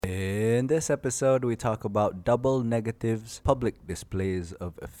In this episode, we talk about double negatives, public displays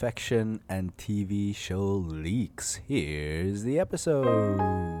of affection, and TV show leaks. Here's the episode.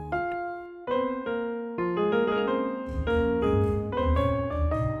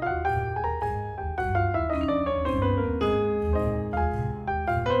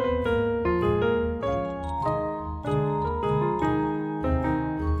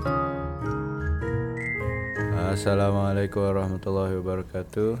 Assalamualaikum warahmatullahi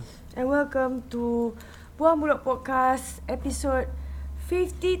wabarakatuh. And welcome to Buang Mulut Podcast episode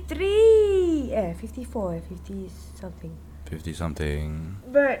 53. 54, 50 something. 50 something.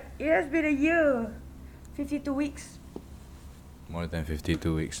 But it has been a year. 52 weeks. More than 52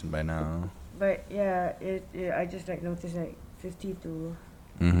 weeks by now. But yeah, I just noticed 50 to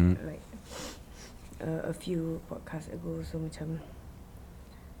a few podcasts ago. So macam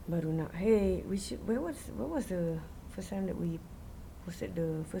baru nak. Hey, what was the first time that we posted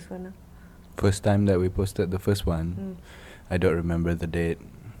the first one? First time that we posted the first one, I don't remember the date.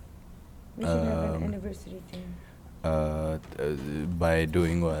 We should have an anniversary thing. By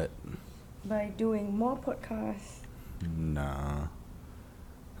doing what? By doing more podcasts. Nah.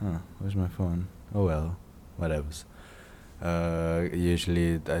 Where's my phone? Oh well, whatevs.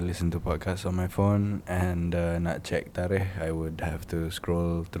 Usually I listen to podcasts on my phone, and nak check tarikh, I would have to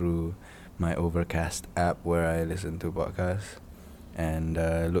scroll through my Overcast app where I listen to podcasts and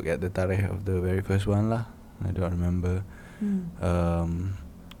look at the tarikh of the very first one lah. I don't remember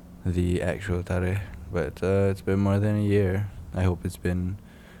the actual tarikh, but it's been more than a year. I hope it's been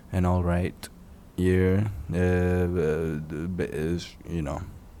an alright year, in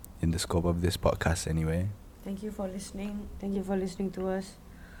the scope of this podcast anyway. Thank you for listening. Thank you for listening to us.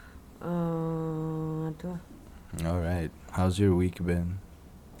 Alright, how's your week been?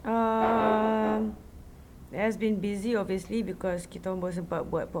 It has been busy obviously because kita baru sempat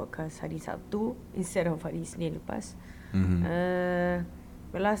buat podcast hari Sabtu instead of hari Isnin lepas.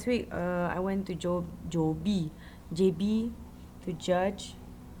 But last week I went to JB to judge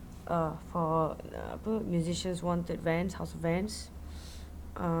for musicians wanted vans, house of vans.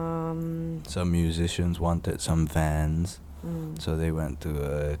 Some musicians wanted some vans, so they went to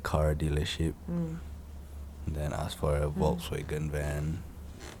a car dealership and then asked for a Volkswagen van.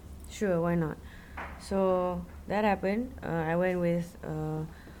 Sure, why not? So that happened. I went with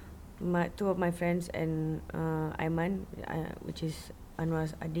two of my friends and Aiman, which is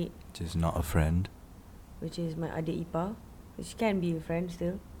Anwar's adik. Which is not a friend. Which is my adik ipar, which can be a friend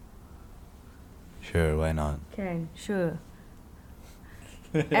still. Sure, why not? Can, sure.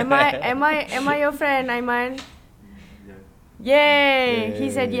 Am I your friend, Aiman? Yay! He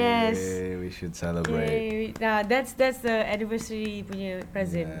said yes. We should celebrate. Yay. Nah, that's the anniversary punya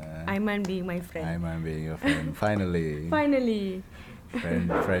present. Yeah. Aiman being my friend. Aiman being your friend. Finally. Finally.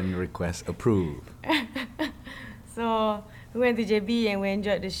 Friend request approved. So we went to JB and we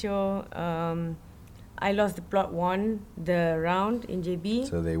enjoyed the show. I Lost the Plot won the round in JB.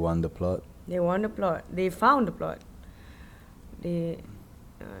 So they won the plot? They won the plot. They found the plot.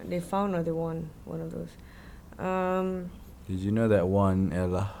 They found or they won, one of those. Did you know that won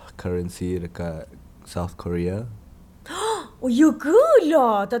ialah currency dekat South Korea? Oh, you good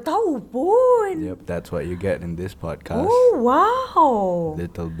lah. Tak tahu pun. Yep, that's what you get in this podcast. Oh, wow.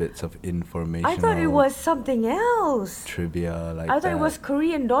 Little bits of information. I thought it was something else. Trivia like I thought that. it was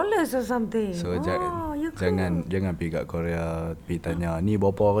Korean dollars or something. So you jangan pergi kat Korea pergi tanya ni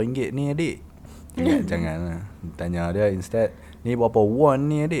berapa ringgit ni adik. Jangan lah. Tanya dia instead ni berapa won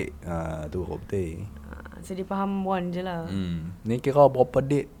ni adik. Tu betul. So dia faham won je lah. Ni kira berapa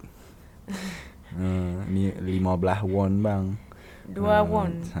dik? Ni 15 won bang. 2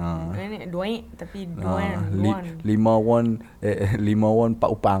 won. Ini duit tapi 2 won. 5 won 5 won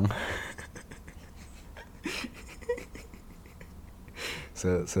 4 upang.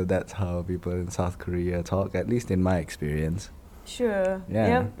 So that's how people in South Korea talk, at least in my experience. Sure.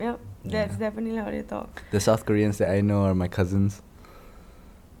 Yeah. Yep. That's definitely how they talk. The South Koreans that I know are my cousins.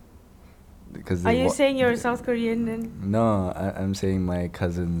 Are you saying you're South Korean then? No, I'm saying my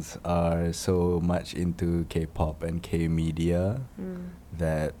cousins are so much into K-pop and K-media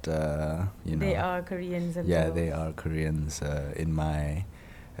that, They are Koreans themselves. Yeah, they are Koreans in my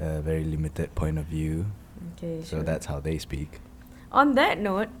very limited point of view. Okay, so sure. that's how they speak. On that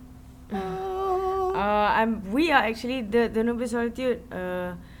note, we are actually, the Noble Solitude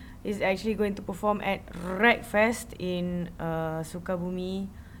is actually going to perform at Wreckfest in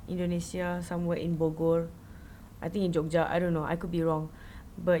Sukabumi, Indonesia, somewhere in Bogor. I think in Jogja, I don't know, I could be wrong.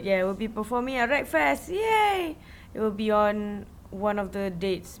 But yeah, we'll be performing at Wreckfest. Yay! It will be on one of the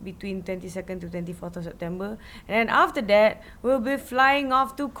dates between 22nd to 24th of September. And then after that, we'll be flying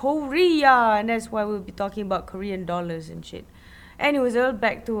off to Korea. And that's why we'll be talking about Korean dollars and shit. Anyways,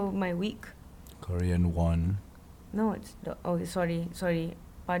 back to my week. Korean won. No, it's... sorry.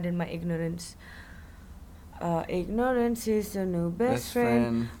 Pardon my ignorance. Ignorance is your new best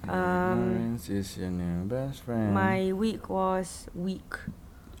friend. Ignorance is your new best friend. My week was weak.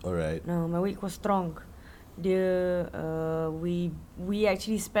 Alright. No, my week was strong. We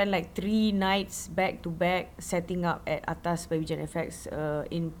actually spent like 3 nights back to back setting up at Atas by Vision FX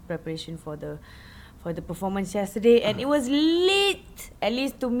in preparation for the performance yesterday, and it was lit. At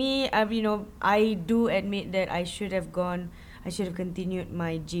least to me, I do admit that I should have continued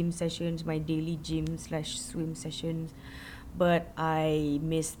my gym sessions, my daily gym/swim sessions, but I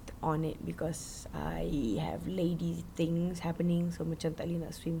missed on it because I have lady things happening. So macam tak boleh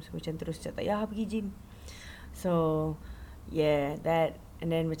nak swim, so macam terus tak payah pergi gym. So yeah, that,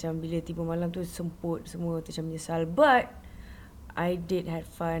 and then macam bila tiba malam tu semput semua, macam menyesal. But I did have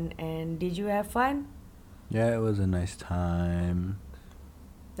fun. And did you have fun? Yeah, it was a nice time.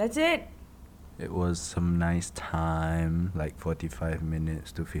 That's it? It was some nice time, like 45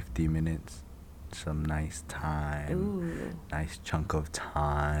 minutes to 50 minutes. Some nice time. Ooh. Nice chunk of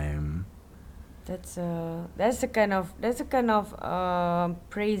time. That's the kind of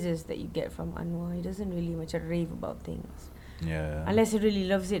praises that you get from Anwar. He doesn't really much rave about things. Yeah. Unless he really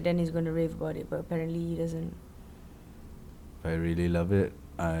loves it, then he's gonna rave about it. But apparently he doesn't. If I really love it,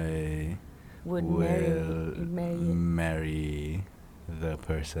 I Would will marry the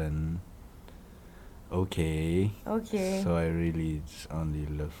person. Okay. Okay. So I really just only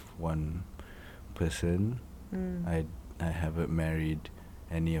love one person. I haven't married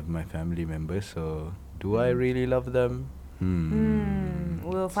any of my family members, so do I really love them?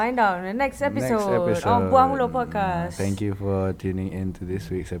 We'll find out in the next episode of Buang Mulut Podcast. Thank you for tuning in to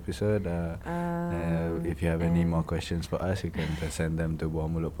this week's episode. If you have any more questions for us, you can send them to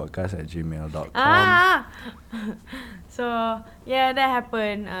buangmulutpodcast@gmail.com. So yeah, that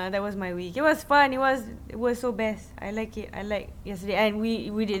happened. That was my week. It was fun. It was so best. I like it. I like yesterday, and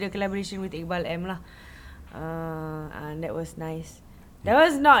we did a collaboration with Iqbal M lah, and that was nice. That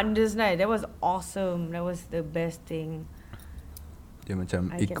was not just nice. That was awesome. That was the best thing. Dia macam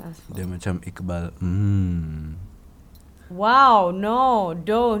I can ask for. Dia macam Iqbal. Wow, no,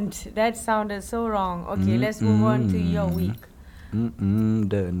 don't. That sounded so wrong. Okay, let's move on to your week.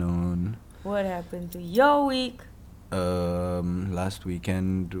 Danon. What happened to your week? Last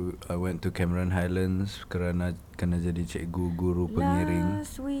weekend I went to Cameron Highlands kerana kena jadi cikgu guru pengiring.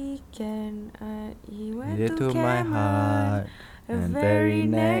 Last weekend he went Dear to my Cameron. heart. And very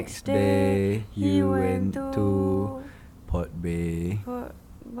next day you went to Port Bay,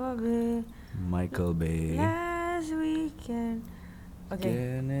 Bobby. Michael Bay. Last weekend.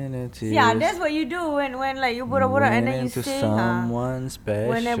 Okay. Tears. Yeah, that's what you do when like you borak-borak and then you Went into sing. someone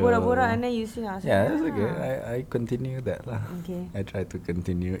special. When I borak-borak and then you sing. Yeah, that's okay. I continue that lah. Okay. I try to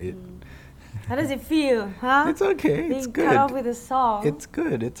continue it. How does it feel, huh? It's okay. It's Being good. cut off with a song. It's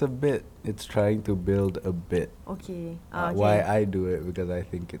good. It's a bit. It's trying to build a bit. Okay. Why I do it, because I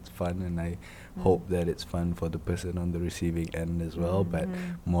think it's fun, and I hope that it's fun for the person on the receiving end as well. But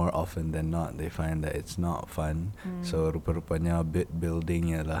more often than not, they find that it's not fun. So rupa-rupanya bit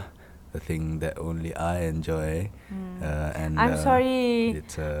building ialah the thing that only I enjoy. And I'm sorry.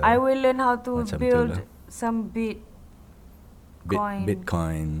 It's I will learn how to macam tu build lah. some coin.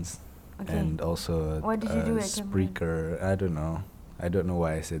 bitcoins. Okay. And also What did you do at Cameron? Spreaker. I don't know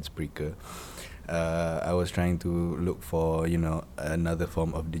why I said Spreaker. I was trying to look for another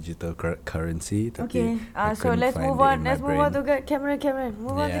form of digital currency. Okay. I So couldn't let's find move it on. in my Let's move on brain. to Cameron.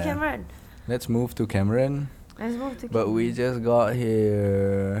 Move on to Yeah. Cameron. Let's move to Cameron. Let's move to But Cameron. we just got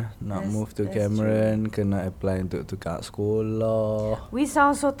here. Not move to That's Cameron. Kena apply untuk tukar sekolah. We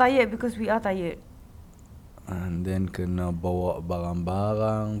sound so tired because we are tired. And then kena bawa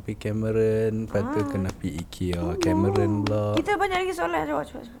barang-barang pergi Cameron. Lepas tu kena pergi IKEA Cameron pula. Kita banyak lagi soalan.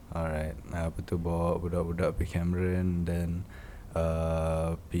 Cepat. Alright. Lepas tu bawa budak-budak pergi Cameron. Then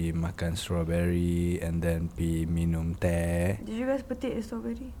pergi makan strawberry. And then pergi minum teh. Did you guys petik the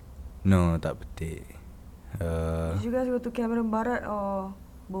strawberry? No, tak petik. Did you guys go to Cameron Barat or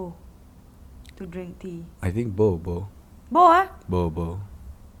Bo to drink tea? I think Bo. Bo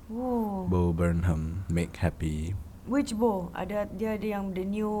Oh. Bo Burnham. Make happy. Which Bo? Dia ada yang the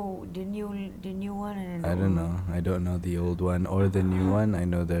new one and I don't know. I don't know the old one or the new one. I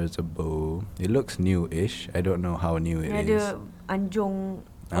know there's a Bo. It looks new-ish. I don't know how new it is. Ada Anjong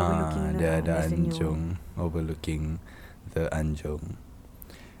overlooking Dia ada that's the new one. Anjong overlooking the Anjong.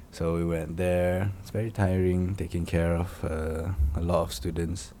 So we went there. It's very tiring taking care of a lot of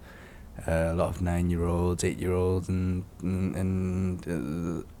students, a lot of 9-year-olds, 8-year-olds, and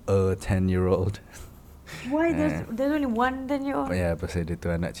a 10-year-old. Why there's only one 10-year-old? Ya, pasal dia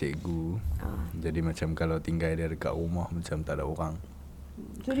tu anak cikgu. Ah. Jadi macam kalau tinggal dia dekat rumah macam tak ada orang.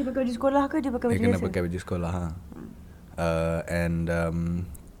 So dia pakai baju sekolah ke dia pakai baju Dia kena biasa? pakai baju sekolah. And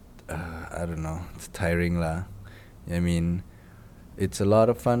I don't know, it's tiring lah. I mean, it's a lot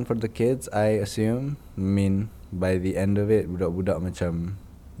of fun for the kids, I assume. I mean, by the end of it, budak-budak macam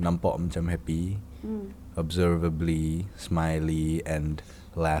nampak macam happy, observably smiley and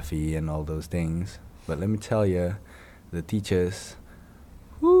laughy and all those things. But let me tell you, the teachers,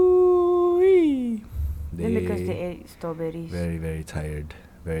 woo-wee, Then because they ate strawberries. very, very tired,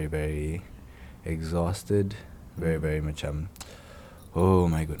 very, very exhausted, very, very macam, oh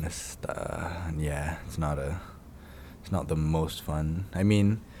my goodness, yeah, it's not the most fun. I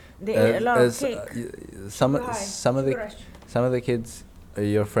mean, They ate a lot of cake. Some Sugar high, some of the sugar rush. some of the kids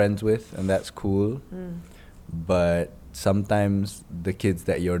you're friends with, and that's cool. But sometimes the kids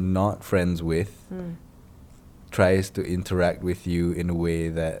that you're not friends with tries to interact with you in a way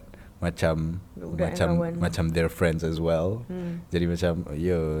that macam Budak yang kawan. macam they're friends as well. Jadi macam,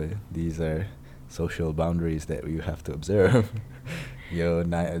 yo, these are social boundaries that you have to observe. You're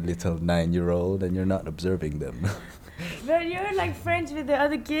a little 9-year-old and you're not observing them. But you're like friends with the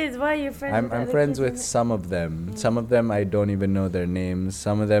other kids. Why are you friends with the I'm other friends kids? with some of them. Some of them I don't even know their names.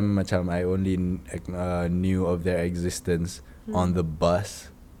 Some of them macam I only knew of their existence on the bus.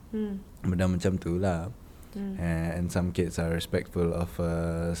 Benda macam tu lah. And some kids are respectful of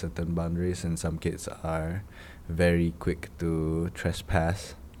certain boundaries, and some kids are very quick to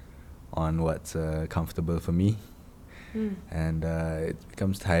trespass on what's comfortable for me. And it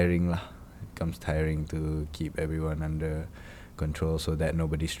becomes tiring lah. It becomes tiring to keep everyone under control so that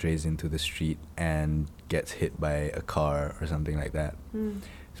nobody strays into the street and gets hit by a car or something like that.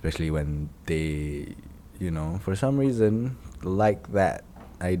 Especially when they, for some reason, like that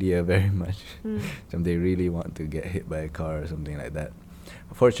idea very much. They really want to get hit by a car or something like that.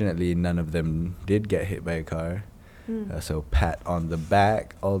 Fortunately, none of them did get hit by a car. So pat on the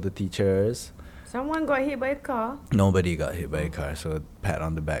back, all the teachers. Someone got hit by a car. Nobody got hit by a car, so pat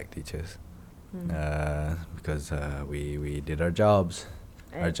on the back, teachers. Because we did our jobs.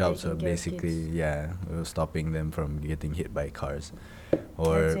 Our jobs are taking care of basically, we were stopping them from getting hit by cars,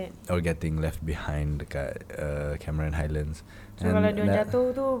 That's it. or getting left behind dekat Cameron Highlands. So kalau dia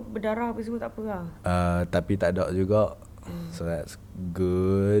jatuh tu berdarah apa semua tak apa lah. Tapi tak ada juga, so that's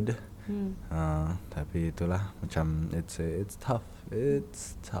good. Tapi itulah macam it's tough.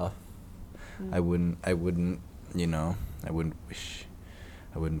 It's tough. I wouldn't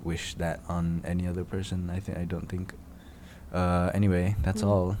wish that on any other person. I don't think. Anyway, that's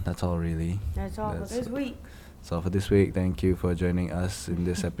all really. That's all for this week. That's all for this week. Thank you for joining us in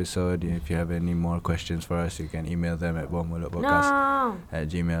this episode. If you have any more questions for us, you can email them at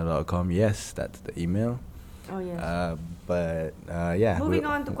buangmulutpodcast@gmail.com. Yes, that's the email. Oh yes. But yeah. Moving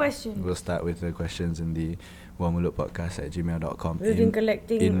on to questions. We'll start with the questions in the buangmulutpodcast@gmail.com. We've been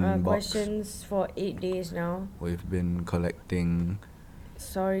collecting inbox. questions for 8 days now. We've been collecting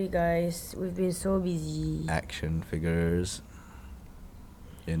Sorry guys, we've been so busy. action figures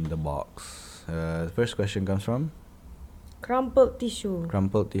in the box. The first question comes from Crumpled tissue.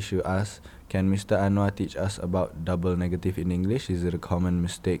 Crumpled Tissue asks, can Mr. Anwar teach us about double negative in English? Is it a common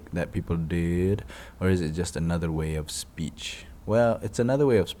mistake that people did, or is it just another way of speech? Well, it's another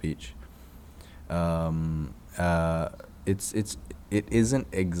way of speech. It isn't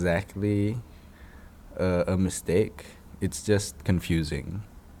exactly a mistake. It's just confusing.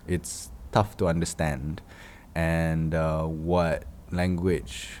 It's tough to understand, and what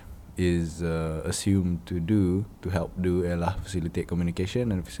language is assumed to help do ialah facilitate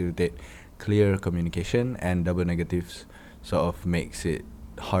communication and facilitate clear communication, and double negatives sort of makes it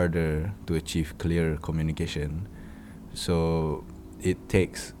harder to achieve clear communication. So it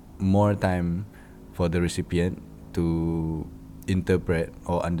takes more time for the recipient to interpret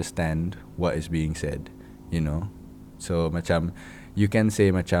or understand what is being said, So macam you can say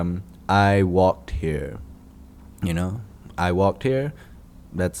macam I walked here, I walked here.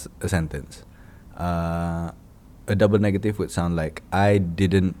 That's a sentence. A double negative would sound like I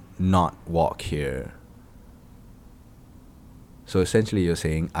didn't not walk here. So essentially you're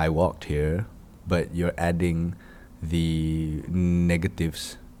saying I walked here, but you're adding the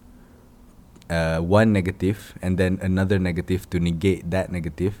negatives, one negative and then another negative to negate that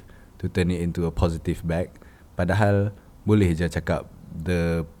negative, to turn it into a positive back. Padahal boleh je cakap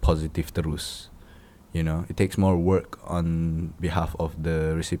the positive terus, You know, it takes more work on behalf of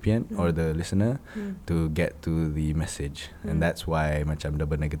the recipient or the listener to get to the message, and that's why macam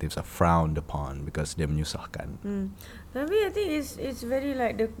double negatives are frowned upon because dia menyusahkan. Tapi I think it's very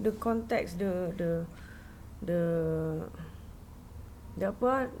like the context, the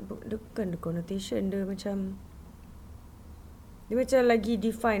apa, bukan the connotation, dia macam lagi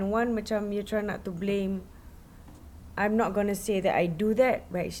define. One macam you try not to blame. I'm not gonna say that I do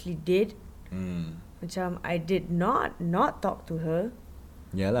that, but I actually did. Macam I did not talk to her.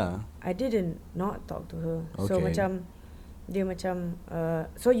 Yalah. I didn't not talk to her. So Okay. macam dia macam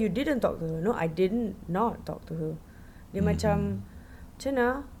so you didn't talk to her. No, I didn't not talk to her. Dia macam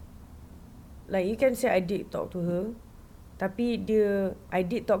mana? Like you can say I did talk to her, tapi I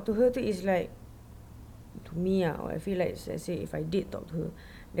did talk to her tu is like, to me I feel like, let's say if I did talk to her,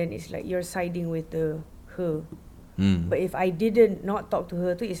 then it's like you're siding with her. But if I didn't not talk to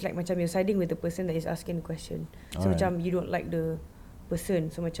her tu, it's like macam you're siding with the person that is asking the question. So Alright. macam you don't like the person.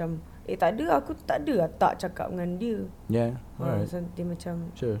 So macam tak ada, aku tak ada tak cakap dengan dia. Yeah. Alright. So dia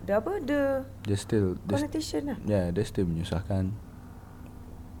macam Sure. dia apa, the Dia still. connotation lah. Yeah, dia still menyusahkan.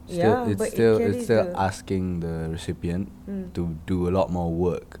 Yeah, it's but it still carries it's still the- asking the recipient to do a lot more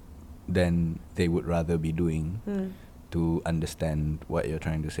work than they would rather be doing to understand what you're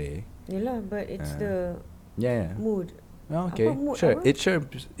trying to say. Yelah, but it's the Yeah. mood. Okay. Apa mood, Sure. apa?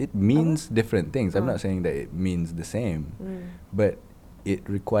 It means different things. I'm not saying that it means the same, but it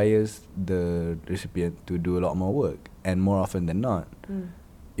requires the recipient to do a lot more work, and more often than not,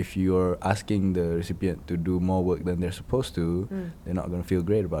 if you're asking the recipient to do more work than they're supposed to, they're not going to feel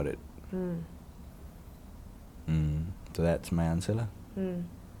great about it. So that's my answer lah.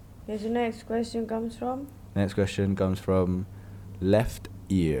 Here's the next question comes from. Next question comes from Left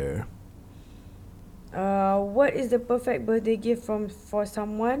Ear. What is the perfect birthday gift for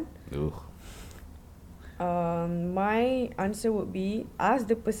someone? Ugh. My answer would be ask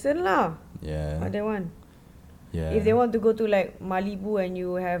the person lah Yeah. what they want. Yeah. If they want to go to like Malibu and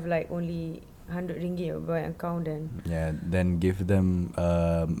you have like only 100 ringgit your bank account, then Yeah, then give them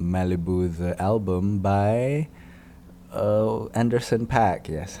Malibu the album by Anderson .Paak.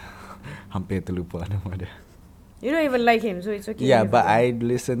 Yes. Hampir terlupa nama dia. you don't even like him, so it's okay. Yeah, if but you- I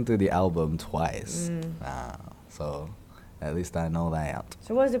listened to the album twice. So at least I know that.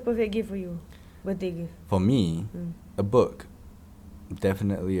 So what's the perfect gift for you? Birthday gift. For me, a book.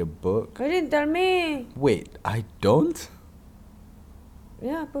 Definitely a book. You didn't tell me. Wait, I don't?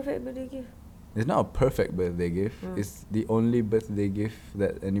 Yeah, perfect birthday gift. It's not a perfect birthday gift. It's the only birthday gift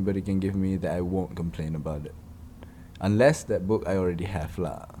that anybody can give me that I won't complain about it. Unless that book I already have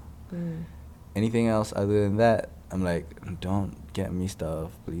lah. Anything else other than that, I'm like, don't get me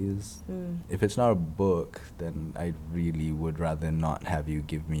stuff, please. If it's not a book, then I really would rather not have you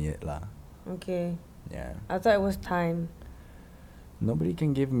give me it lah. Okay. Yeah. I thought it was time. Nobody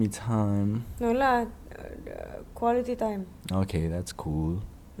can give me time. No lah, quality time. Okay, that's cool.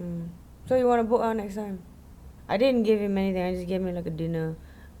 So you want to book out next time? I didn't give him anything. I just gave him like a dinner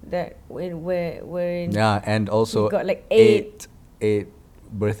that wherein Yeah, and also he got like eight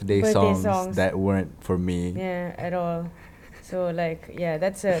birthday songs that weren't for me. yeah at all. So like yeah,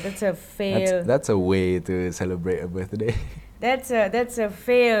 that's a fail. That's a way to celebrate a birthday. That's a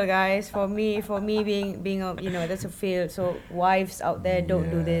fail, guys. For me being a, that's a fail. So wives out there, don't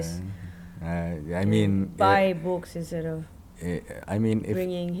do this. I mean, buy books instead of I mean,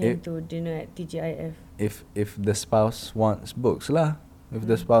 bringing him to dinner at TGIF. If the spouse wants books lah, if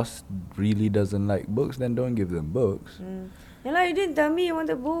the spouse really doesn't like books, then don't give them books. Yeah lah, you didn't tell me you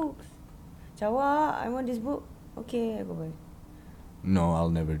wanted books. Jawa, I want this book. Okay, I go buy. No, I'll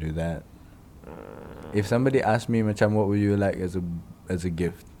never do that. If somebody asks me, macam, what would you like as a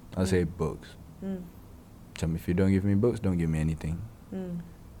gift? I'll say books. Macam, if you don't give me books, don't give me anything.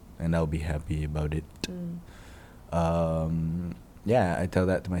 And I'll be happy about it. Yeah, I tell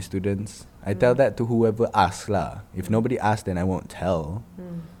that to my students. I tell that to whoever asks lah. If nobody asks, then I won't tell.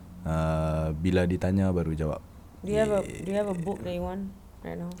 Bila ditanya baru jawab. Do you have a book that you want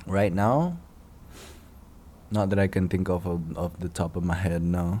right now? Right now, not that I can think of the top of my head,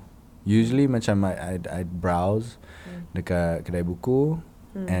 no. Usually macam I'd browse dekat kedai buku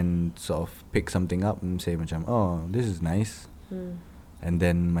and sort of pick something up and say macam, oh, this is nice. And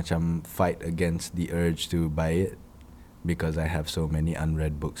then macam fight against the urge to buy it because I have so many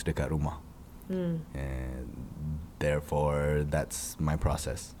unread books dekat rumah. And therefore that's my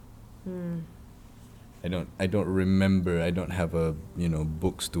process. I don't remember. I don't have a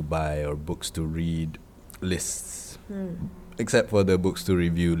books to buy or books to read lists, except for the books to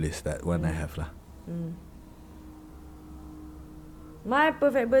review list. That one I have lah. My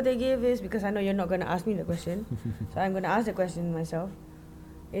perfect birthday gift is, because I know you're not going to ask me the question, so I'm going to ask the question myself.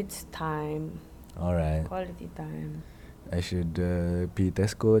 It's time. Alright. Quality time. I should pergi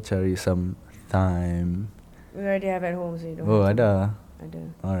Tesco cari some time. We already have at home, so you don't Oh, have to. ada. Ada.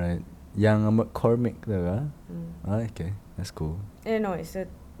 Alright. Yang McCormick tu ke? Oh, okay. That's cool. No, it's a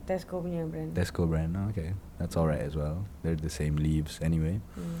Tesco punya brand. Tesco brand. Oh, okay. That's alright as well. They're the same leaves anyway.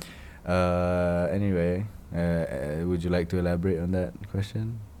 Anyway, would you like to elaborate on that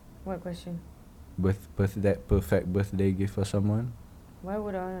question? What question? Perfect birthday gift for someone? Why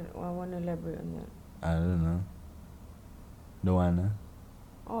would I want to elaborate on that? I don't know. Don't wanna.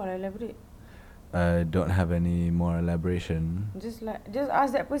 Oh, I'll elaborate. Don't have any more elaboration. Just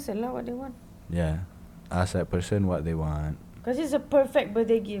ask that person lah what they want. Yeah. Ask that person what they want. Because it's a perfect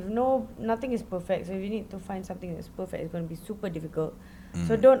birthday gift. No, nothing is perfect. So if you need to find something that's perfect, it's going to be super difficult.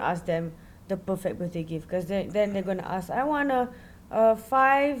 So don't ask them the perfect birthday gift, because then they're going to ask, I want a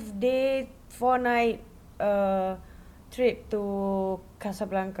 5-day 4-night trip to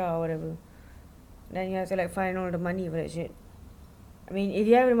Casablanca or whatever. Then you have to like find all the money for that shit. I mean, if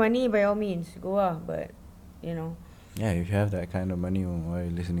you have the money, by all means, go but, you know. Yeah, if you have that kind of money, why are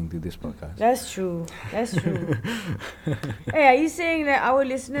you listening to this podcast? That's true. That's true. Hey, are you saying that our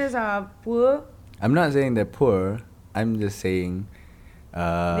listeners are poor? I'm not saying they're poor. I'm just saying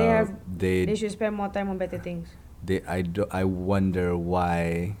they should spend more time on better things. I wonder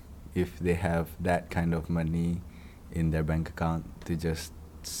why, if they have that kind of money in their bank account, to just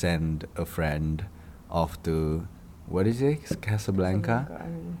send a friend off to, what is it, Casablanca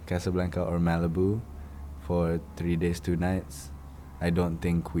or Malibu for 3 days 2 nights. I don't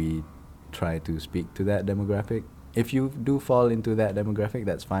think we try to speak to that demographic. If you do fall into that demographic,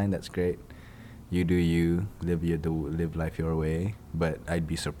 that's fine, that's great. You do you, live life your way. But I'd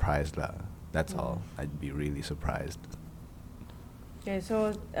be surprised lah. That's all. I'd be really surprised. Okay,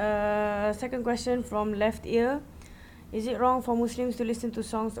 so second question from Left Ear. Is it wrong for Muslims to listen to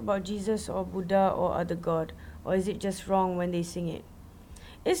songs about Jesus or Buddha or other god? Or is it just wrong when they sing it?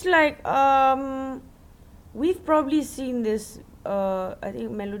 It's like, we've probably seen this, I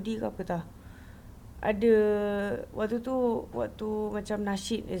think melody ke apa tah. Ada, waktu macam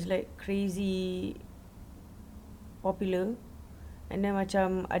nasyid is like crazy popular. And then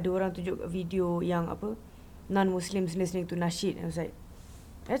macam ada orang tunjuk video yang apa, non-Muslims listening to nasyid. I was like,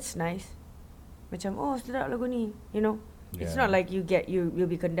 that's nice. Macam, oh sedap lagu ni, you know. Yeah. It's not like you'll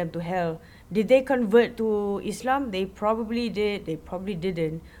be condemned to hell. Did they convert to Islam? They probably did. They probably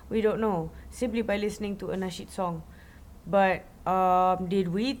didn't. We don't know. Simply by listening to a nasyid song. But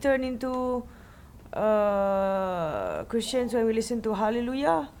did we turn into Christians when we listen to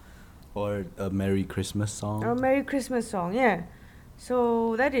Hallelujah? Or a Merry Christmas song? Or a Merry Christmas song, yeah.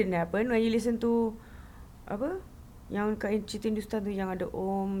 So that didn't happen. When you listen to apa? Yang kat cerita Hindustan tu yang ada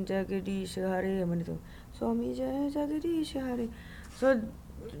Om Jagadi Shahare, mana tu? Swami Jagadi Shahare. So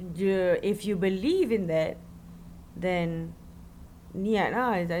if you believe in that, then niat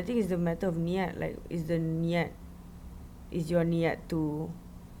lah. I think it's the matter of niat. Like, is your niat to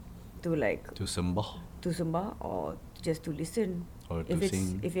sembah or just to listen, or to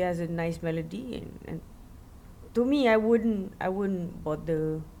sing. If it has a nice melody, and to me, I wouldn't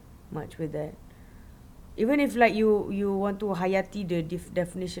bother much with that. Even if like you want to hayati the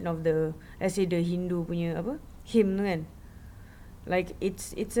definition of the, let's say, the Hindu punya apa, hymn kan, like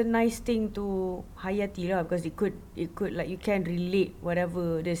it's a nice thing to hayati lah, because it could like, you can relate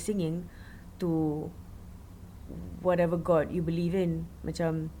whatever they're singing to whatever God you believe in.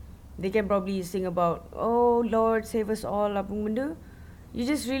 Macam they can probably sing about, oh Lord save us all, apa benda, you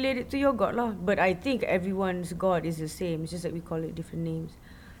just relate it to your God lah. But I think everyone's God is the same, it's just that we call it different names.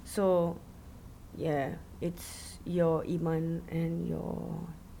 So yeah, it's your iman and your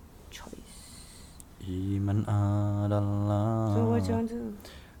choice. Iman adalah. So what's your answer?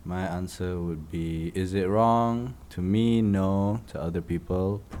 My answer would be, is it wrong? To me, no. To other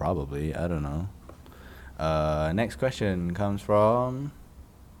people, probably. I don't know. Next question comes from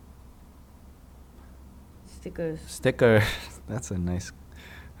Stickers. That's a nice.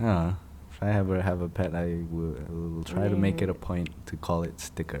 If I ever have a pet, I will try to make it a point to call it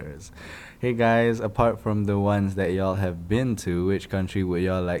Stickers. Hey guys, apart from the ones that y'all have been to, which country would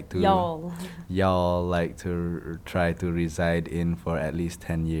y'all like to try to reside in for at least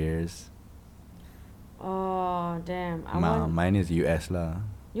 10 years? Oh damn! Mine is US lah.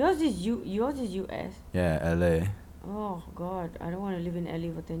 Yours is US? Yeah, LA. Oh god, I don't want to live in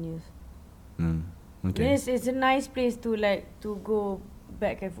LA for 10 years. Okay. Yes, it's a nice place to go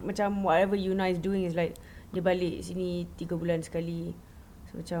back and macam whatever Yuna is doing is like dia balik sini 3 bulan sekali.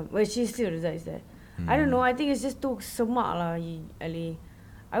 So macam, well, she still resides there. I don't know. I think it's just too semak lah, Ali.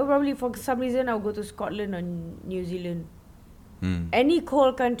 I would probably, for some reason, I would go to Scotland or New Zealand. Any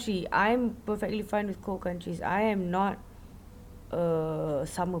cold country. I'm perfectly fine with cold countries. I am not a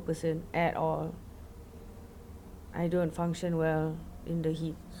summer person at all. I don't function well in the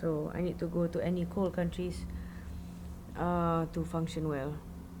heat. So I need to go to any cold countries to function well.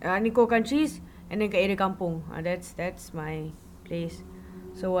 Any cold countries and then kat area kampung. That's my place.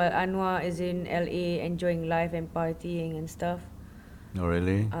 So while Anwar is in LA enjoying life and partying and stuff, Oh,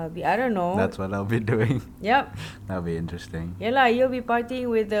 really? I don't know. That's what I'll be doing. Yep. That'll be interesting. Yeah lah, you'll be partying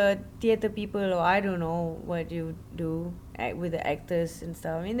with the theatre people, or I don't know what you do, act with the actors and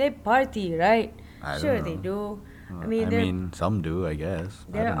stuff. I mean, they party, right? I don't Sure know. they do. I they're- mean, some do, I guess.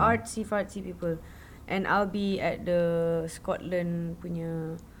 I They're don't know. artsy people. And I'll be at the Scotland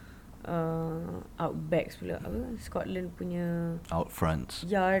punya outbacks pula. Apa? Scotland punya Out fronts.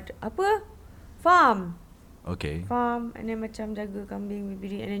 yard. Apa? Farm. Okay. Farm. And then macam jaga kambing,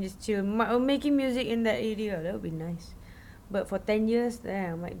 bibiri, and then just chill. Making music in that area. That would be nice. But for 10 years,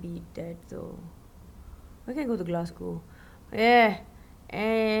 then I might be dead though. I can go to Glasgow. Yeah.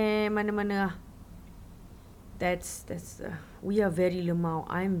 Mana-mana lah. That's we are very lemau.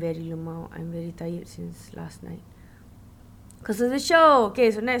 I'm very lemau. I'm very tired since last night. Because of the show. Okay,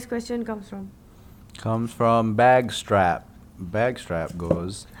 so next question comes from Bagstrap. Bagstrap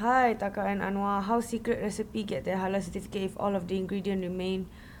goes, Hi Taka and Anwar. How secret recipe get their halal certificate if all of the ingredient remain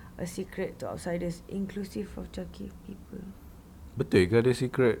a secret to outsiders, inclusive of Jakif people? betul ke dia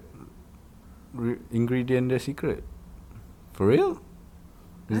secret? Ingredient dia secret? For real?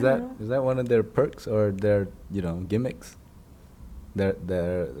 I don't know. Is that one of their perks or their, gimmicks?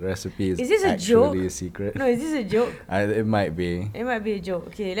 Their recipe is Is this a joke? actually a secret? No, is this a joke? It might be. It might be a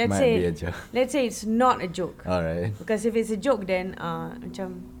joke. Okay, Might be a joke. let's say it's not a joke. Alright. Because if it's a joke, then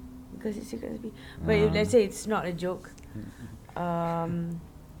macam because it's secret recipe. But if let's say it's not a joke,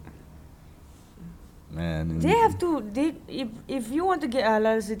 Man. they have to. If you want to get a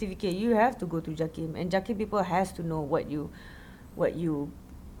halal certificate, you have to go to Jakim, and Jakim people has to know what you What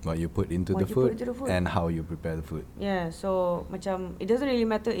you put into What the you put food into the food. and how you prepare the food. Yeah, so macam it doesn't really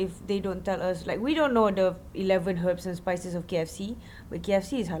matter if they don't tell us. Like we don't know the 11 herbs and spices of KFC, but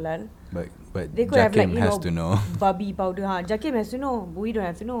KFC is halal. But They could have like Jakim has to know. babi powder. Jakim has to know, but we don't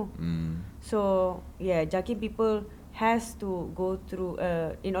have to know. So yeah, Jakim people has to go through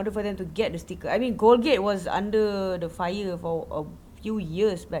in order for them to get the sticker. I mean, Colgate was under the fire for a few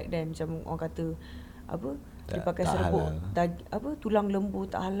years back then. Macam orang kata apa? Dia pakai tak serbuk halal. tulang lembu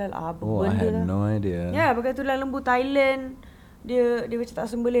tak halal apa Oh, I benda had lah. no idea. Yeah, pakai tulang lembu Thailand. Dia macam tak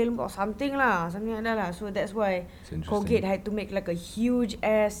sembelih lembu or something lah. Something like that lah. So that's why It's interesting. Colgate had to make like a huge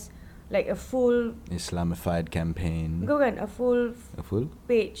ass, like a full, Islamified campaign. go kan, a full A full?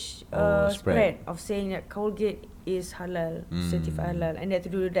 page spread. spread of saying that Colgate is halal, certified halal. And they had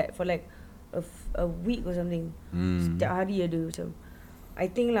to do that for like a week or something. Setiap hari ada macam. I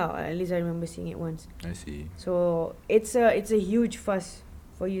think lah, at least I remember seeing it once. I see. So it's a huge fuss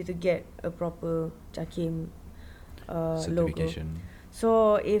for you to get a proper Jakim logo. Certification.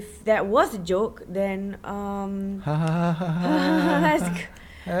 So if that was a joke, then that's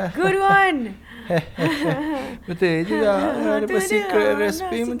good one. Betul juga. Ada Tu dia, secret mana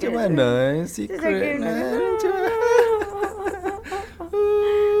recipe macam secret mana? Secret. Secret.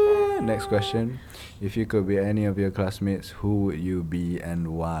 Next question. If you could be any of your classmates, who would you be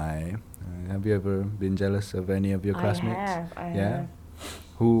and why? Have you ever been jealous of any of your classmates? I Yeah? have.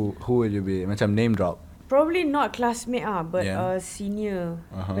 Who would you be? Macam name drop. Probably not classmate but Yeah. senior.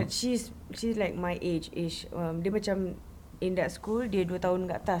 Uh-huh. But she's like my age-ish. Dia macam in that school dia 2 tahun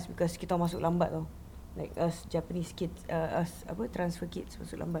kat atas because kita masuk lambat tau. Like us Japanese kids, us transfer kids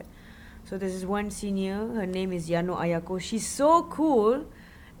masuk lambat. So this is one senior. Her name is Yano Ayako. She's so cool.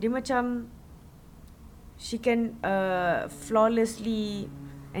 Dia macam she can flawlessly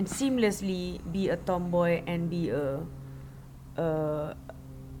and seamlessly be a tomboy and be a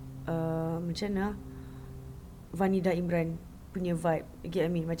macam mana Vanida Imran punya vibe. You get what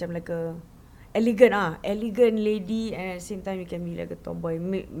I mean? Macam like a elegant lady, and at the same time you can be like a tomboy.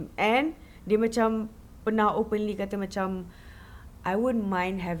 And dia macam pernah openly kata macam I wouldn't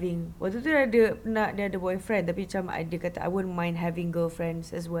mind having, waktu tu dia ada boyfriend, tapi macam dia kata I wouldn't mind having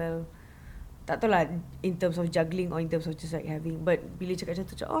girlfriends as well. Tak tahu lah in terms of juggling or in terms of just like having. But bila cakap macam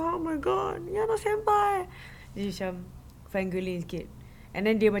tu macam, oh my god, Yana senpai. Dia macam fangirling sikit. And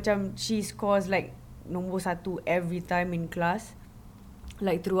then dia macam she scores like nombor 1 every time in class.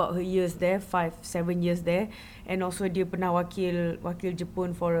 Like throughout her years there, 5-7 years there. And also dia pernah wakil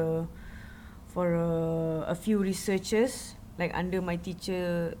Jepun for a few researchers. Like under my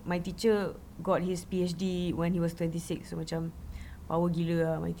teacher got his PhD when he was 26. So macam power gila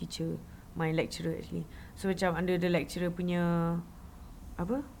lah my teacher, my lecturer actually. So macam under the lecturer punya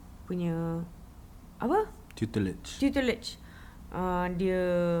apa? Punya apa? Tutelage.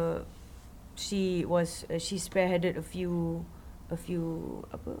 She spearheaded a few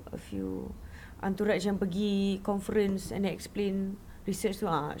entourage yang pergi conference and explain research tu.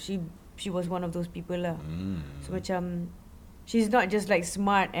 She was one of those people lah. So macam she's not just like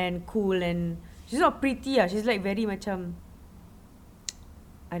smart and cool, and she's not pretty lah. She's like very macam,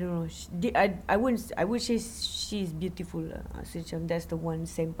 I don't know. I would say she's beautiful lah. So macam that's the one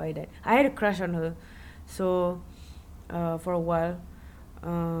senpai that I had a crush on her. So for a while,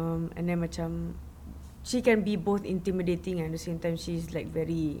 and then macam she can be both intimidating and at the same time she's like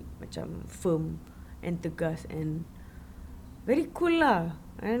very macam firm and tegas and very cool lah.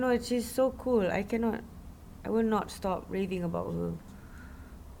 I don't know, she's so cool. I will not stop raving about her.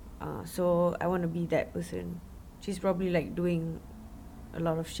 So I want to be that person. She's probably like doing a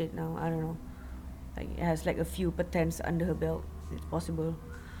lot of shit now. I don't know. Like has like a few patents under her belt. It's possible.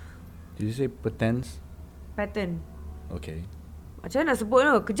 Did you say patents? Patent. Okay. Macam mana nak sebut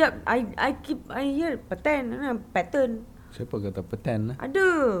tu? Kejap, I hear patent. Pattern. Siapa kata patent?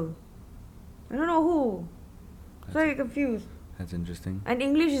 Ada. I don't know who. So I get confused. That's interesting. And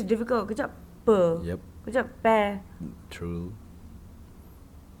English is difficult. Kejap per. Yep. Kejap pair. True.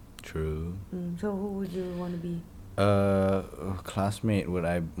 So who would you want to be? Classmate would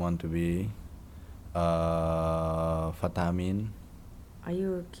I want to be? Fatah Amin. Are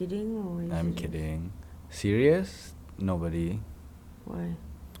you kidding or? I'm kidding. Serious? Nobody. Why?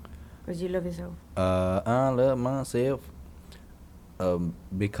 Because you love yourself. I love myself.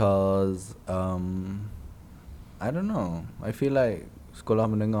 Because I don't know. I feel like sekolah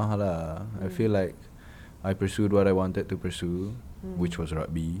menengah lah. I feel like I pursued what I wanted to pursue, which was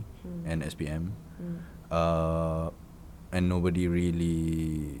rugby and SPM. And nobody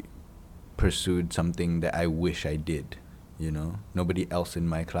really pursued something that I wish I did. You know, nobody else in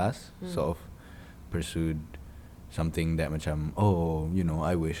my class sort of pursued something that macam, oh, you know,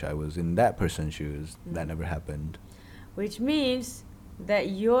 I wish I was in that person's shoes. That never happened. Which means that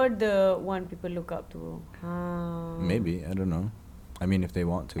you're the one people look up to. Maybe, I don't know. I mean, if they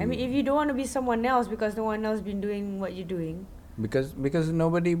want to. I mean, if you don't want to be someone else because no one else been doing what you're doing. Because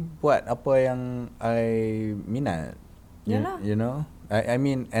nobody buat apa yang I minat. Yalah. You know? I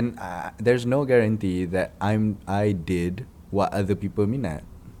mean, and there's no guarantee that I did what other people minat.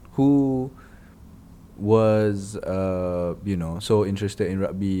 Who was you know, so interested in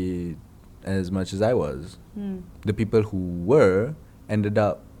rugby as much as I was. The people who were ended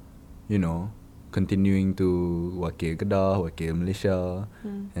up, you know, continuing to wakil Kedah, wakil Malaysia,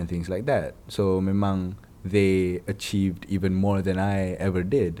 and things like that. So memang they achieved even more than I ever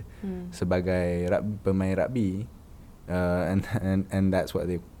did sebagai pemain rugby, and that's what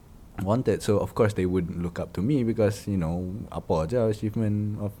they wanted. So of course they wouldn't look up to me because, you know, apa aja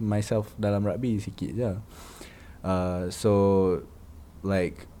achievement of myself dalam rugby sikit je. So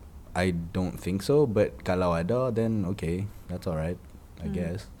like I don't think so, but kalau ada then okay, that's alright, I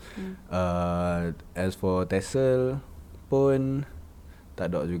guess. As for Tessel pun tak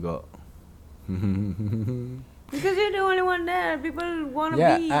ada juga. Because you're the only one there. People want to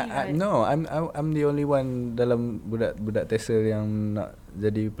be. Yeah, no, I'm the only one dalam budak Tessel yang nak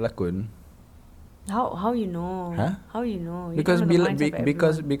jadi pelakon. How you know? Huh? How you know? You Because don't know the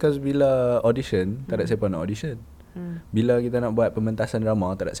minds of because bila audition tak ada siapa nak audition. Bila kita nak buat pementasan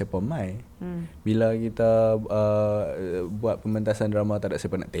drama tak ada siapa mai. Bila kita buat pementasan drama tak ada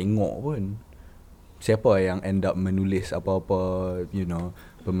siapa nak tengok pun. Siapa yang end up menulis apa-apa, you know,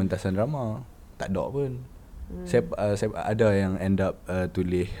 pementasan drama? Tak ada pun. Siapa ada yang end up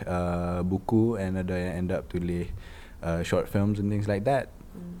tulis buku, and ada yang end up tulis short films and things like that.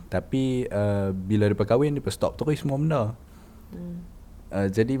 Tapi bila dia kahwin dia stop tulis semua benda.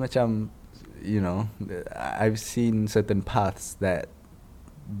 Jadi macam, you know, I've seen certain paths that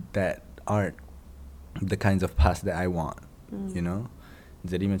aren't the kinds of paths that I want, you know.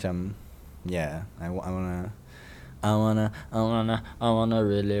 Jadi macam, yeah, I wanna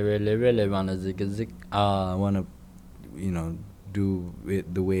really wanna zig. I wanna, you know, do it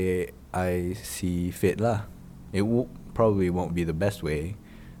the way I see fit lah. It probably won't be the best way,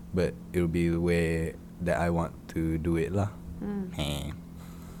 but it'll be the way that I want to do it lah.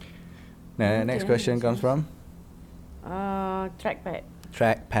 Now, next question comes from Trackpad.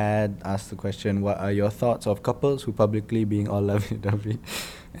 Trackpad asks the question, what are your thoughts of couples who publicly being all lovey-dovey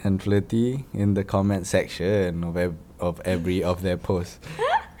and flirty in the comment section of every of their posts?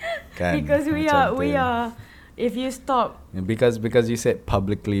 Kan, Because we are If you stop, Because you said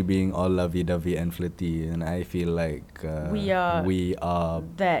publicly being all lovey-dovey and flirty, and I feel like we are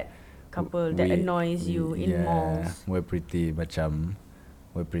that couple that we- annoys you in malls. we're pretty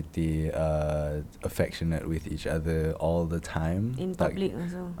affectionate with each other all the time. In public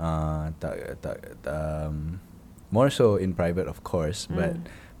also. More so in private, of course, Mm.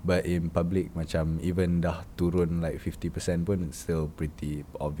 but in public macam even dah turun like 50% pun, it's still pretty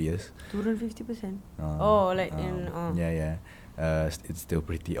obvious. Turun 50%. Uh, Like in. yeah. It's still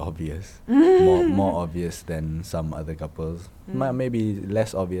pretty obvious. more obvious than some other couples. Maybe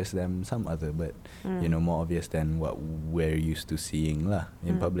less obvious than some other, but more obvious than what we're used to seeing lah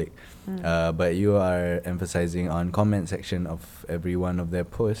in public. But you are emphasizing on comment section of every one of their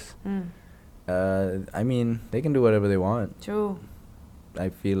posts. I mean, they can do whatever they want. True. I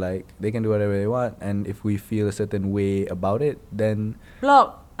feel like they can do whatever they want, and if we feel a certain way about it, then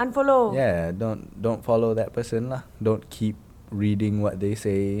Block. Unfollow. yeah, don't follow that person lah. Don't keep reading what they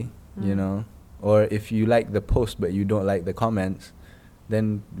say, you know. Or if you like the post but you don't like the comments,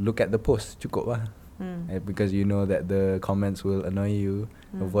 then look at the post, cukup lah. Because you know that the comments will annoy you,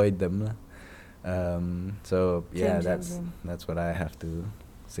 avoid them lah. So yeah, Same. that's what I have to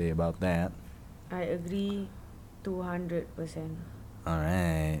say about that. I agree 200%.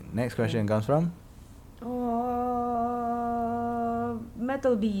 Alright, next question comes from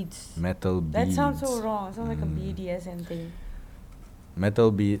Metal beads. Metal Beats. That sounds so wrong. It sounds like a BDSM thing.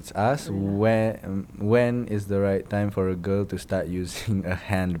 Metal Beats asks, Yeah. when is the right time for a girl to start using a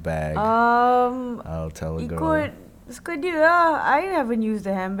handbag? I'll tell a girl. Ikut suka dia lah. I haven't used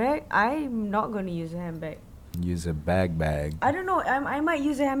a handbag. I'm not going to use a handbag. Use a bag. I don't know. I might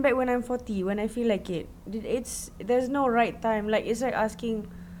use a handbag when I'm 40, when I feel like it. There's no right time. Like, it's like asking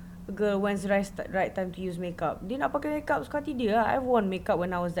a girl when's the right time to use makeup. Dia nak pakai makeup suka hati dia. I've worn makeup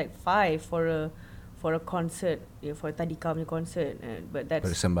when I was like 5 for a concert, for Tadika punya concert. But that's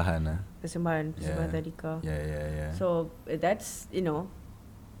Persembahan lah. persembahan Tadika. Yeah. So that's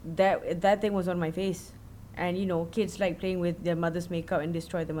that thing was on my face, and kids like playing with their mother's makeup and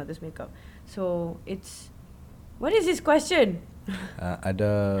destroy their mother's makeup. So it's. What is this question?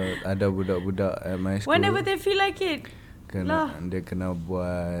 Ada budak-budak at my school. Whenever they feel like it. Dia kena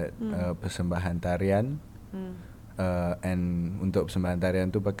buat persembahan tarian. And untuk persembahan tarian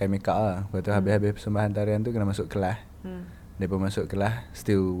tu pakai makeup lah. Lepas tu habis persembahan tarian tu kena masuk kelas. Mereka masuk kelas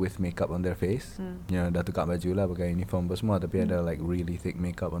still with makeup on their face. Dah tukar baju lah, pakai uniform apa semua, tapi ada like really thick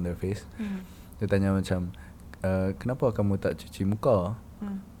makeup on their face. Dia tanya macam, kenapa kamu tak cuci muka?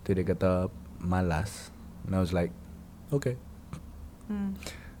 Tu dia kata malas. And I was like, okay.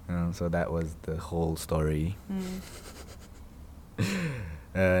 So that was the whole story.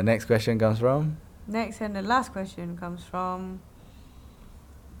 Next question comes from? Next and the last question comes from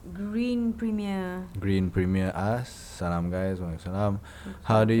Green Premier. Green Premier asks, Salam guys, Waalaikumsalam.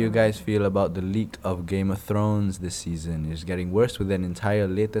 How do you guys feel about the leak of Game of Thrones this season? It's getting worse with an entire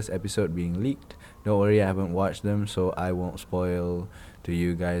latest episode being leaked. Don't worry, I haven't watched them, so I won't spoil to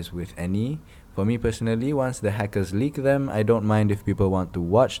you guys with any. For me personally, once the hackers leak them, I don't mind if people want to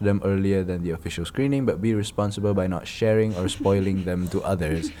watch them earlier than the official screening, but be responsible by not sharing or spoiling them to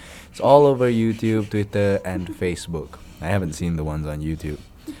others. It's all over YouTube, Twitter, and Facebook. I haven't seen the ones on YouTube.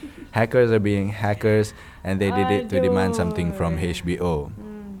 Hackers are being hackers, and they did it to demand something from HBO.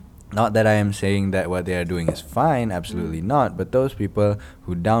 Not that I am saying that what they are doing is fine, absolutely not, but those people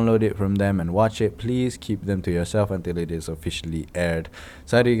who download it from them and watch it, please keep them to yourself until it is officially aired.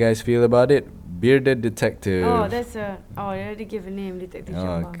 So how do you guys feel about it? Bearded Detective. Oh, that's you already give a name, Detective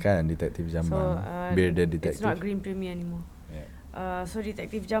Jambang. Oh, kan, Detective Jambang. So, Bearded Detective. It's not Green Premier anymore. Yeah. So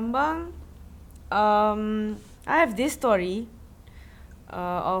Detective Jambang, I have this story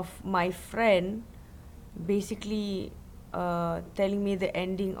of my friend basically telling me the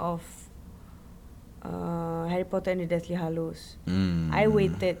ending of Harry Potter and the Deathly Hallows. I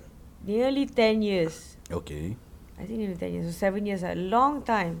waited nearly 10 years. Okay. I think nearly 10 years. So 7 years, a long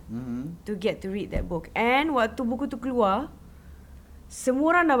time to get to read that book. And waktu buku tu keluar,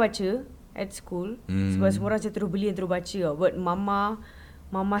 semua orang dah baca at school. Sebab semua orang macam terus beli dan terus baca. But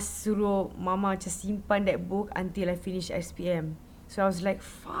Mama suruh Mama macam simpan that book until I finish SPM. So I was like,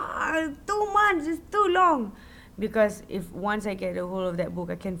 fuck, 2 months is too long. Because if once I get a hold of that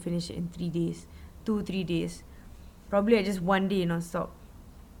book, I can finish it in 3 days. 2-3 days. Probably at just 1 day non-stop.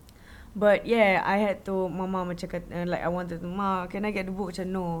 But yeah, I had to, Mama macam kata, like I wanted to, Ma, can I get the book? Macam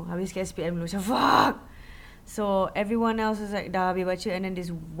no. Habis ke SPM dulu. Macam fuck. So everyone else was like, dah habis baca. And then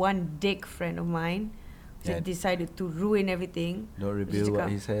this one dick friend of mine decided to ruin everything. Don't reveal what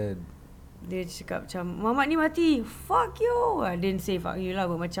he said. Dia cakap macam, Mamat ni mati. Fuck you. I didn't say fuck you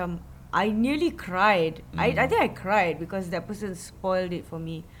lah, but macam I nearly cried. I think I cried because that person spoiled it for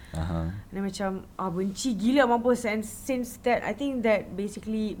me. And then macam benci gila mampus. And since that, I think that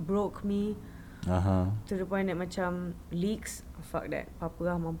basically broke me to the point that macam leaks, fuck that. Apa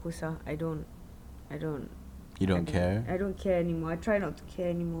lah, mampus lah. I don't You don't care? I don't care anymore. I try not to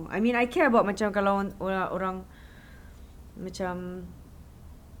care anymore. I mean, I care about macam kalau orang macam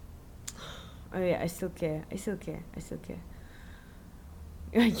oh yeah, I still care.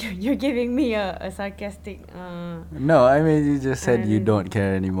 You're giving me a sarcastic No, I mean you just said you don't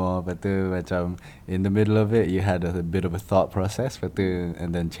care anymore. But macam in the middle of it, you had a bit of a thought process,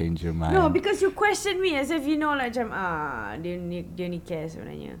 and then change your mind. No, because you question me as if you know like macam dia ni care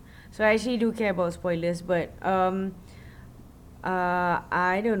sebenarnya. So I actually do care about spoilers, but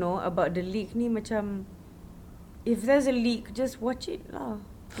I don't know about the leak ni macam if there's a leak, just watch it lah.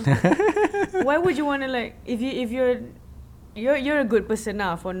 Why would you want to like if you're a good person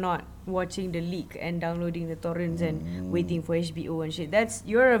now for not watching the leak and downloading the torrents and waiting for HBO and shit.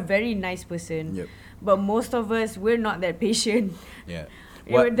 You're a very nice person. Yep. But most of us, we're not that patient. Yeah.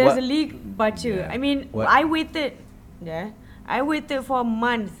 There's a leak, baca. Yeah. I mean, I waited for a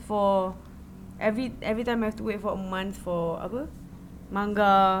month for every time I have to wait for a month for apa?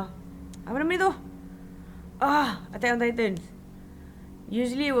 Manga. Apa nama itu? Attack on Titan.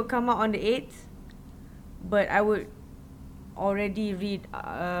 Usually it would come out on the 8th, but I would already read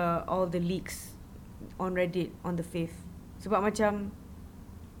all the leaks on Reddit on the 5th. Sebab macam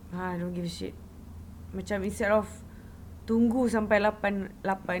I don't give a shit. Macam instead of tunggu sampai 8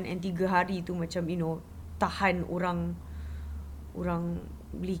 and 3 hari tu macam tahan orang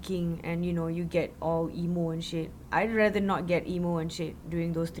leaking and you get all emo and shit. I'd rather not get emo and shit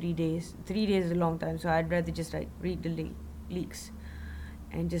during those 3 days. 3 days is a long time, so I'd rather just like read the leaks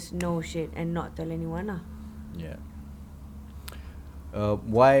and just know shit and not tell anyone lah. Yeah.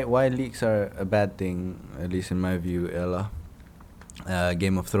 Why leaks are a bad thing, at least in my view, Ella.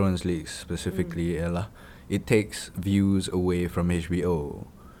 Game of Thrones leaks specifically, Ella. It takes views away from HBO.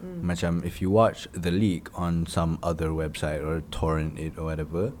 Macam if you watch the leak on some other website or torrent it or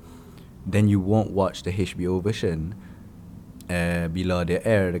whatever, then you won't watch the HBO version bila dia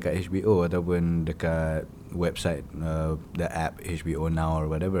air dekat HBO ataupun dekat website, the app HBO Now or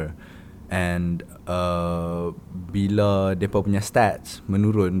whatever. And bila depa punya stats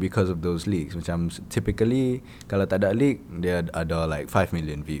menurun because of those leaks, macam typically kalau tak ada leak dia ada like 5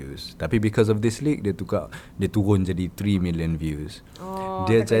 million views, tapi because of this leak dia turun jadi 3 million views.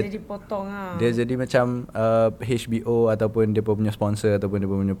 Dia jadi potong lah. Dia jadi macam HBO ataupun depa punya sponsor ataupun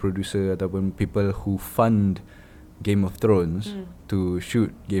depa punya producer ataupun people who fund Game of Thrones to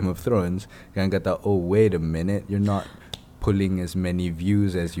shoot Game of Thrones kan kata, oh wait a minute, you're not pulling as many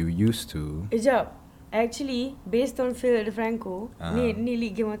views as you used to. Sekejap. Actually, based on Phil DeFranco, ni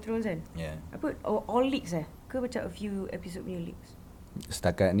leak Game of Thrones kan? Yeah. Apa? All leaks Ke macam a few episode punya leaks?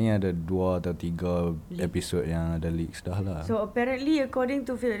 Setakat ni ada 2 atau 3 episode yang ada leaks dah lah. So apparently, according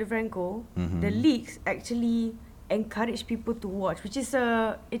to Phil DeFranco, the leaks actually encourage people to watch, which is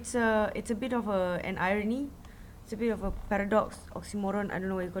it's a bit of an irony. It's a bit of a paradox, oxymoron, I don't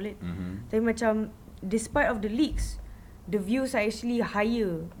know what you call it. Tapi macam, despite of the leaks, the views are actually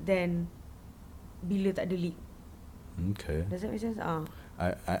higher than bila tak ada leak. Okay. Does that make sense?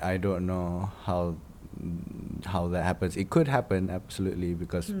 I don't know how that happens. It could happen absolutely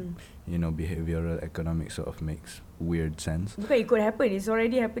because behavioral economics sort of makes weird sense. Bukan it could happen, it's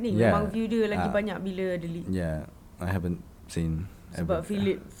already happening. Yeah. Memang view dia lagi banyak bila ada leak. Yeah, I haven't seen. Sebab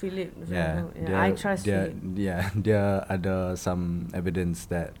Philip. Yeah, I trust Philip. Yeah, there ada some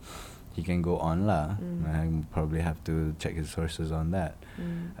evidence that he can go on lah. I probably have to check his sources on that.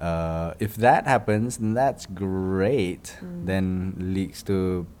 If that happens, then that's great. Then leaks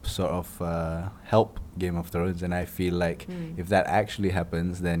to sort of help Game of Thrones, and I feel like if that actually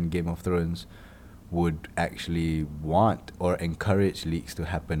happens, then Game of Thrones would actually want or encourage leaks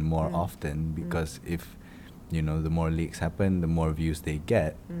to happen more often, because if the more leaks happen, the more views they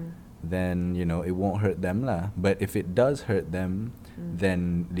get, then it won't hurt them lah. But if it does hurt them,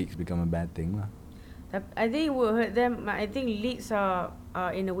 then leaks become a bad thing lah. I think it will hurt them. I think leaks are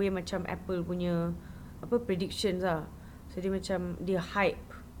in a way macam Apple punya predictions lah. So dia macam dia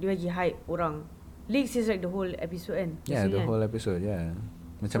bagi hype orang. Leaks is like the whole episode kan. Yeah, the whole episode, yeah.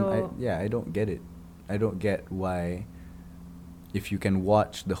 Macam I don't get it. I don't get why if you can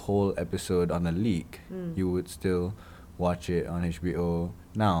watch the whole episode on a leak, you would still watch it on HBO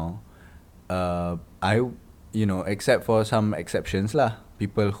Now. Except for some exceptions lah,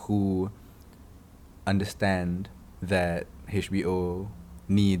 people who understand that HBO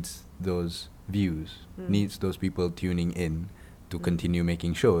needs those views, needs those people tuning in to continue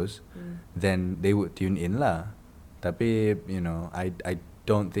making shows, then they would tune in lah. Tapi I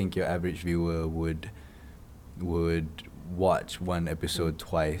don't think your average viewer would watch one episode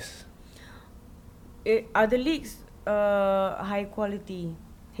twice. Are the leaks high quality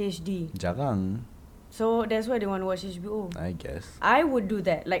HD? Jarang, So that's why they want to watch HBO. I guess. I would do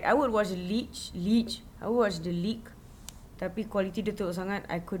that. Like I would watch the leech. I would watch the leak. Tapi quality dia teruk sangat,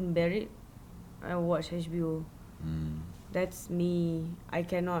 I couldn't bear it. I would watch HBO. That's me. I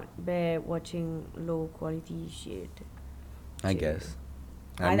cannot bear watching low quality shit. I guess.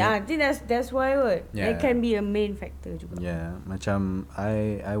 I think that's why Yeah. it can be a main factor juga. Yeah, macam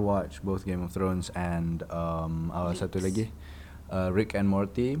I watch both Game of Thrones and satu lagi Rick and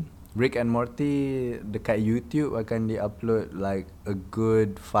Morty. Rick and Morty dekat YouTube akan di-upload like a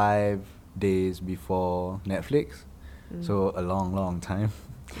good 5 days before Netflix. So a long time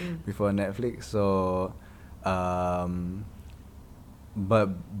before Netflix. So but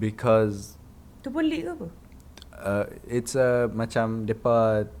because Tu pun leak ke apa? it's macam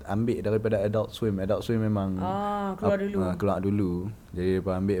depa ambil daripada Adult Swim. Adult Swim memang keluar dulu. Jadi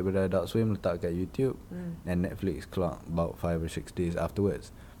depa ambil daripada Adult Swim, letak kat YouTube, and Netflix keluar about 5 or 6 days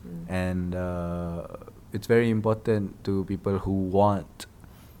afterwards. And it's very important to people who want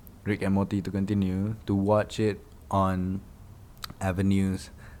Rick and Morty to continue to watch it on avenues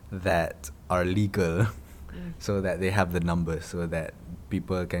that are legal, so that they have the numbers, so that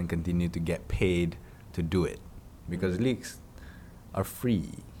people can continue to get paid to do it. Because leaks are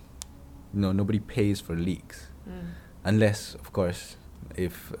free. Nobody pays for leaks, unless of course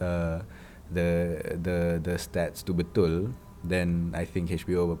if the stats tu betul, then I think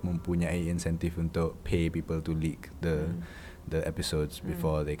HBO mempunyai incentive untuk pay people to leak the episodes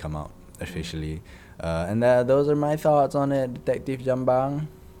before they come out officially. And those are my thoughts on it, Detective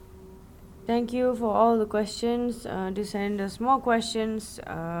Jambang. Thank you for all the questions. Do send us more questions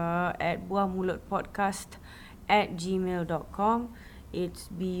at buahmulutpodcast@gmail.com.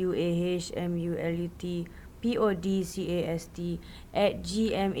 It's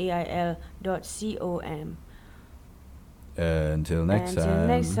buahmulutpodcast@gmail.com. Until next time. Until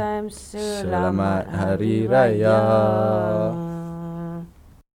next time, Selamat Hari Raya.